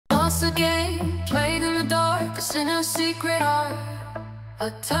once again, played in the dark, a sinner's secret art.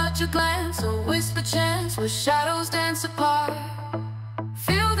 A touch, a glance, a whisper chance, where shadows dance apart.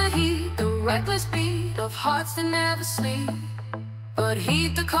 Feel the heat, the reckless beat of hearts that never sleep. But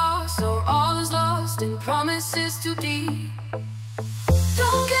heed the cost, or all is lost in promises too deep.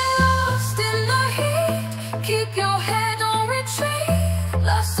 Don't get lost in the heat, keep your head on retreat.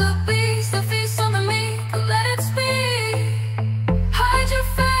 Lost a beast, the feast on the meek, let it speak. Hide your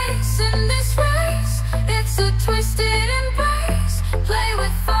face in this race, it's a twisted embrace. Play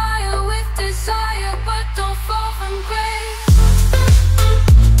with fire, with desire, but don't fall from grace.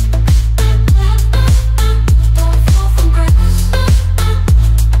 Don't fall from grace.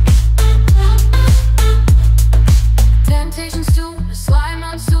 Temptation's too, a sly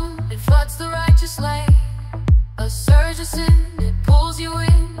monsoon, it floods the righteous lane. A surge of sin, it pulls you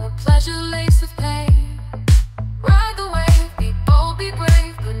in, a pleasure laced with pain. Ride the wave, be bold, be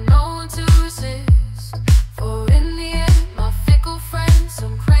brave, but no one to resist. For in the end, my fickle friend,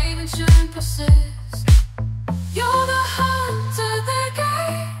 some cravings shouldn't persist. You're the hunter, the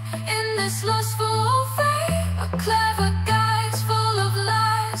guide, in this lustful fate. A clever guise full of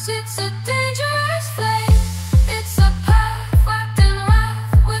lies, it's a dangerous flame. It's a path wrapped in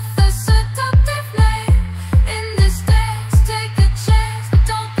wrath with a seductive name. In this dance, take a chance, but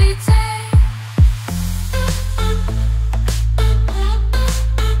don't be tamed.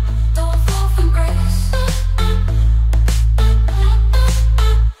 Don't fall from grace.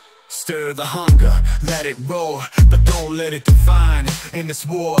 Stir the hunger, let it roar, but don't let it define. In this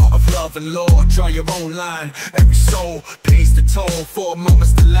war of love and law, draw your own line. Every soul pays the toll for a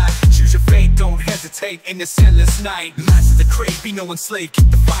moment's delight. Choose your fate, don't hesitate in this endless night. Master the crate, be no one's slave,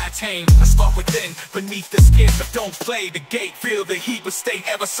 keep the fire tame. A spark within, beneath the skin, but don't play the gate. Feel the heat, but stay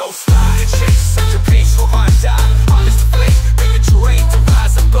ever so sly. Chase such a pace for undie. Honest the flame, make a terrain to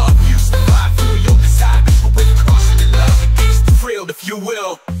rise above. You survive through your desire, but with caution and love. Engage the thrill, if you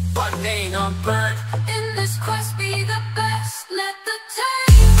will, but ain't unburned. In this quest, be the best. Let the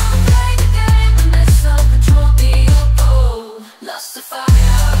table play the game, and let self-control be your goal. Lust the fire,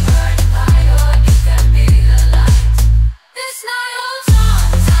 burn higher, you can be the light. This night holds on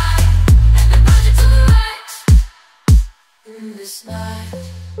tight, and the budget to the right. In this night,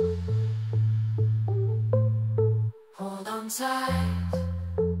 hold on tight.